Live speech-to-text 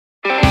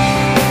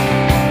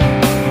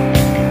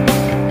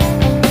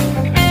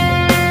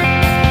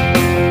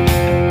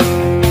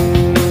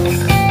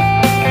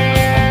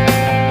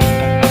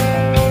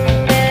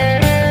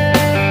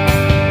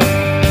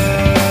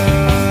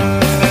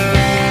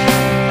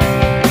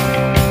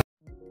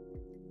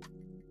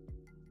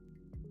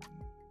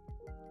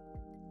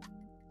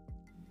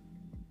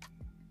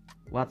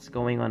What's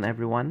going on,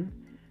 everyone?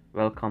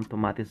 Welcome to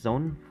Matty's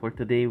Zone. For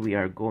today we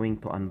are going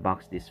to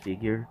unbox this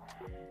figure.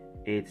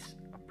 It's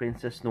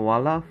Princess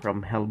Nuala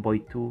from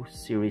Hellboy 2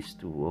 Series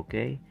 2,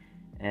 okay?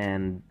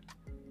 And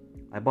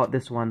I bought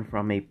this one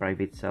from a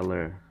private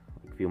seller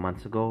a few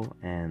months ago,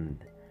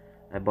 and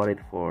I bought it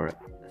for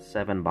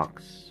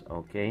 $7,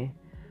 okay?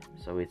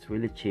 So it's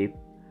really cheap.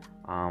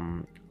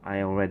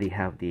 I already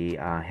have the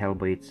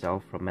Hellboy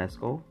itself from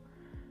Mezco,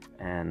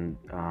 and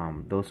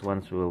those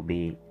ones will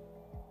be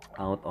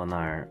out on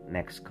our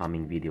next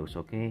coming videos,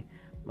 okay?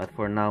 But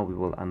for now we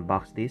will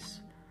unbox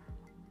this,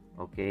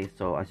 okay?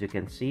 So as you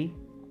can see,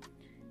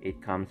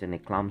 it comes in a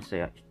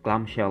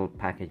clamshell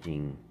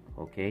packaging,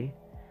 okay?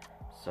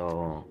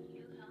 So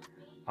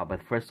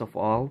but first of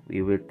all,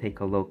 we will take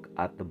a look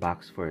at the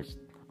box first,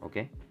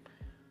 okay?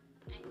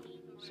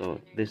 So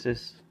this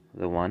is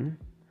the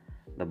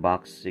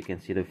box. You can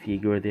see the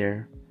figure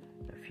there,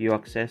 a few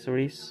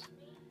accessories.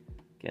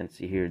 You can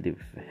see here the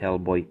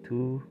Hellboy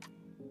 2,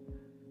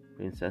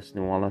 Princess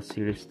Nuala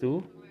Series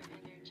 2,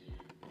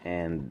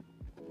 and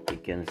you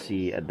can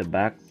see at the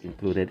back,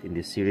 included in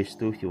the Series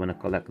 2, if you want to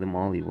collect them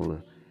all, you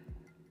will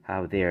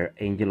have their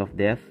Angel of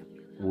Death,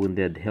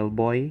 Wounded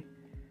Hellboy,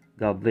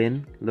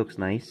 Goblin, looks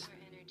nice,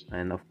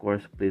 and of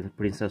course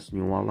Princess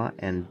Nuala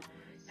and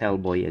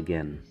Hellboy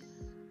again.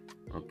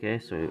 Okay,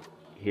 so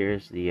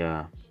here's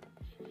the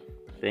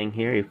thing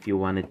here if you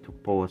wanted to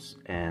pose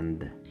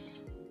and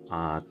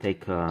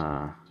take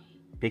a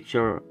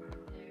picture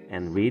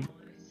and read.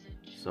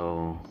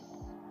 So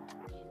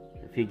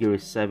the figure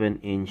is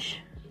 7-inch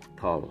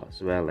tall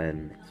as well,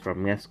 and it's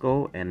from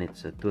Mezco, and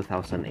it's a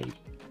 2008.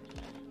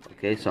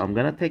 Okay, so I'm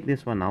gonna take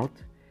this one out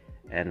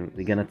and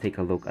we're gonna take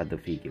a look at the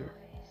figure.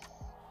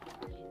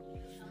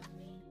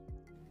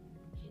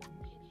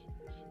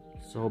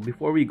 So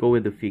before we go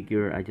with the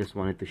figure, I just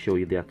wanted to show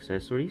you the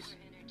accessories.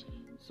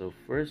 So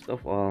first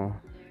of all,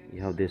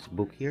 you have this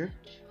book here.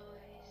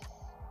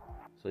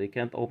 So you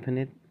can't open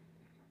it,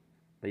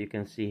 but you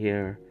can see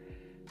here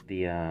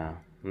the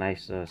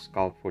nice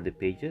sculpt for the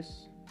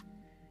pages,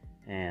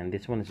 and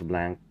this one is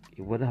blank.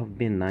 It would have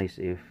been nice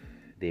if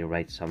they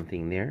write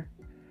something there,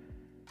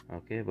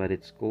 okay, but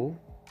it's cool.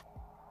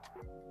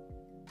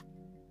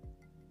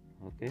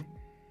 Okay,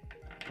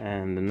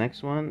 and the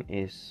next one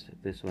is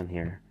this one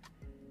here.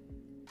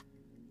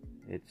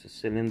 It's a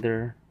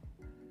cylinder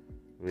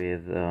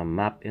with a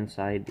map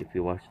inside if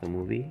you watch the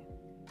movie.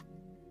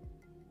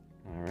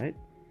 All right,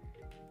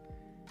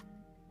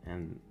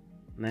 and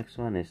next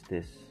one is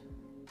this.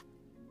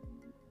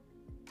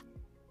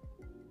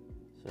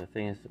 So I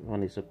think this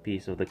one is a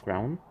piece of the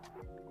crown,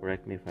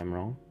 correct me if I'm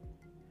wrong.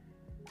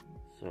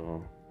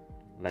 So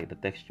like the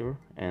texture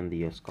and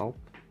the sculpt.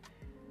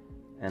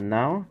 And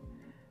now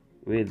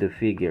with the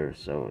figure.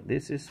 So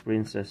this is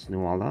Princess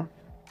Nuala.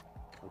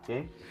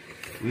 Okay,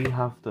 we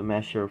have to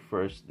measure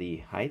first the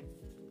height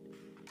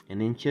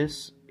in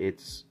inches.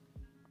 It's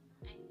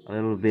a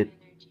little bit,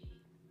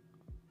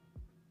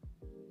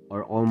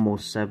 or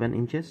almost 7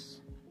 inches.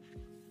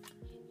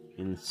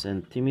 In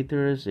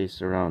centimeters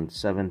is around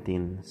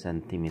 17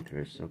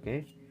 centimeters.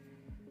 Okay,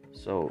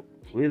 so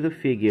with the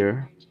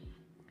figure,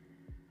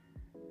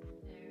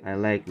 I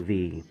like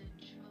the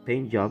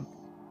paint job.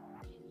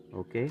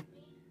 Okay,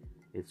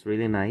 it's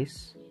really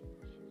nice.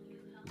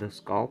 The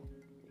sculpt,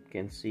 you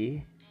can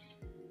see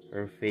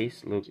her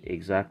face looks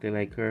exactly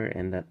like her,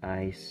 and that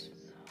eyes,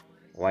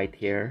 white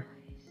hair.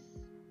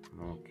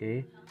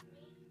 Okay,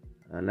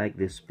 I like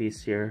this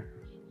piece here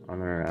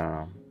on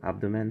her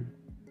abdomen.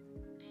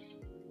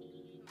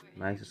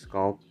 Nice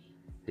sculpt.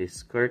 The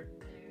skirt,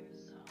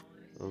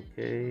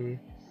 okay,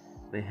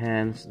 the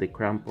hands, the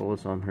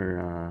crumples on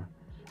her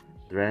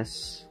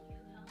dress,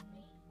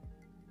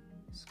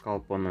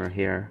 sculpt on her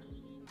hair,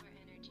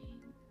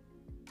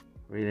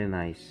 really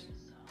nice.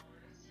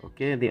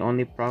 Okay, the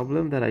only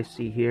problem that I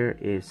see here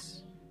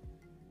is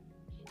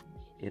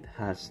it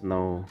has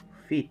no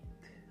feet,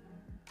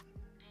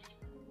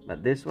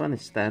 but this one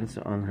stands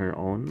on her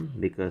own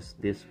because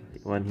this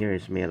one here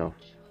is made of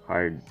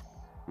hard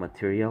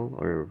material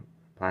or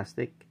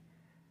plastic.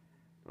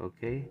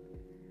 Okay,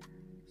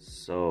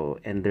 so,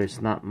 and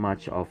there's not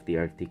much of the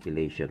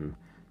articulation.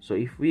 So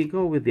if we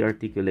go with the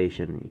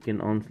articulation,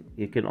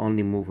 you can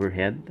only move her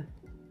head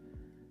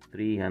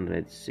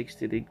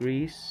 360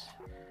 degrees,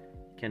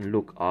 can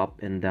look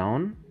up and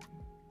down,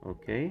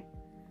 okay,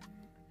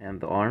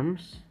 and the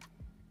arms,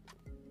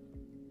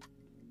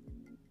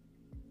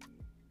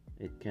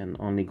 it can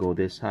only go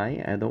this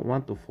high. I don't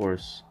want to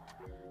force,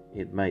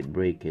 it might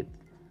break it,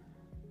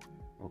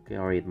 okay,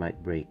 or it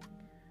might break.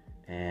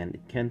 And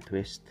it can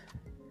twist.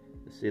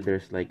 See,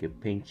 there's like a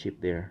paint chip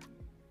there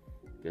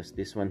because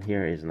this one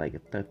here is like a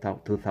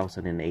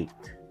 2008.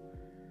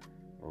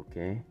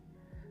 Okay,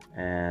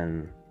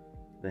 and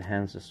the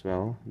hands as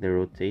well, they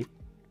rotate,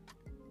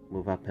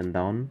 move up and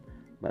down,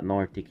 but no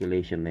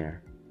articulation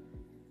there.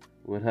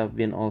 Would have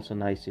been also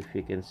nice if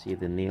you can see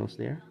the nails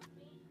there,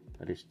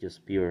 but it's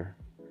just pure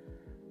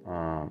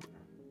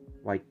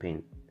white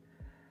paint.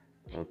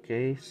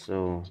 Okay,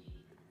 so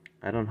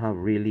I don't have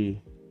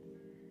really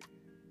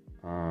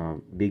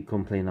big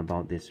complaint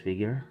about this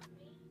figure.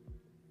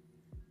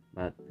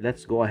 But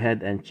let's go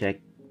ahead and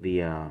check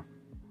the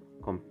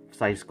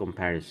size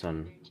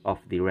comparison of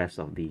the rest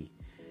of the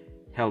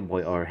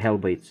Hellboy or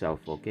Hellboy itself,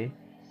 okay,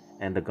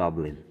 and the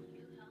Goblin.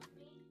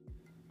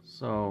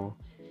 So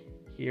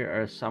here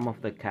are some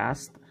of the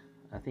cast.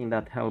 I think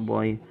that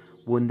Hellboy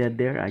wounded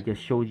there I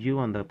just showed you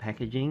on the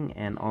packaging,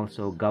 and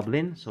also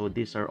Goblin. So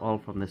these are all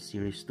from the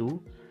series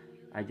 2.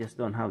 I just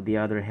don't have the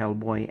other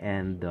Hellboy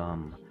and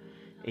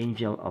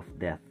Angel of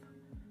Death.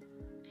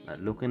 But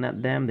looking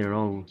at them, they're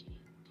all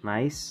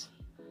nice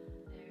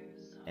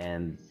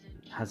and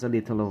has a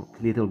little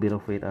bit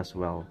of weight as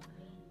well,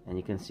 and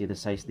you can see the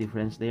size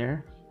difference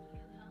there.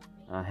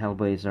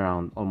 Hellboy is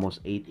around almost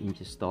 8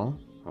 inches tall,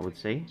 I would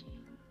say.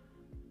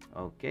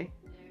 Okay,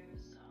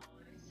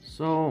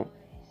 so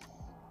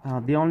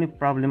the only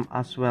problem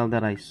as well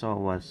that I saw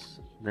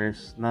was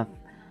there's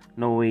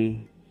no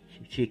way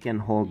she can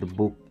hold the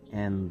book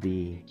and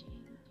the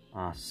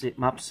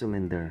map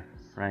cylinder,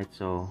 right?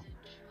 So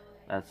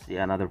that's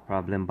another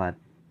problem, but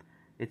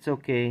it's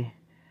okay.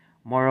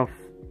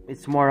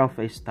 It's more of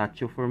a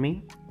statue for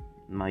me,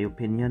 in my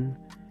opinion,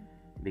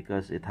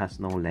 because it has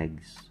no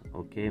legs.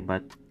 Okay,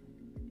 but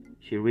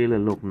she really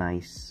looked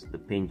nice, the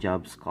paint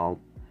job, sculpt,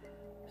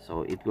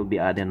 so it will be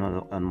added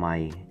on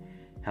my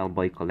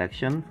Hellboy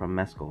collection from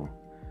Mezco.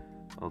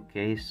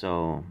 Okay,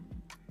 so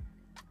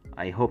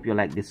I hope you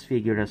like this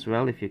figure as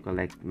well if you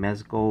collect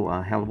Mezco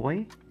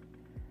Hellboy.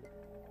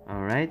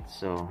 Alright,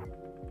 so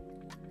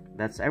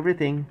that's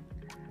everything.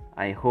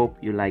 I hope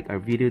you like our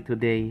video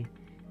today.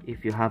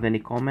 If you have any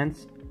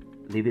comments,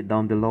 leave it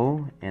down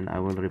below and I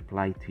will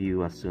reply to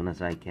you as soon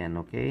as I can.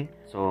 Okay,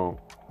 so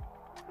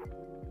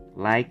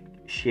like,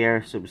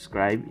 share,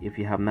 subscribe if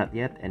you have not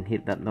yet, and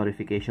hit that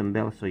notification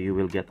bell so you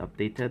will get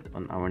updated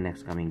on our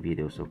next coming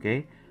videos.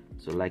 Okay,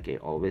 so like I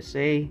always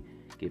say,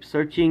 keep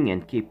searching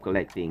and keep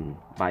collecting.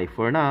 Bye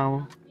for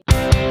now.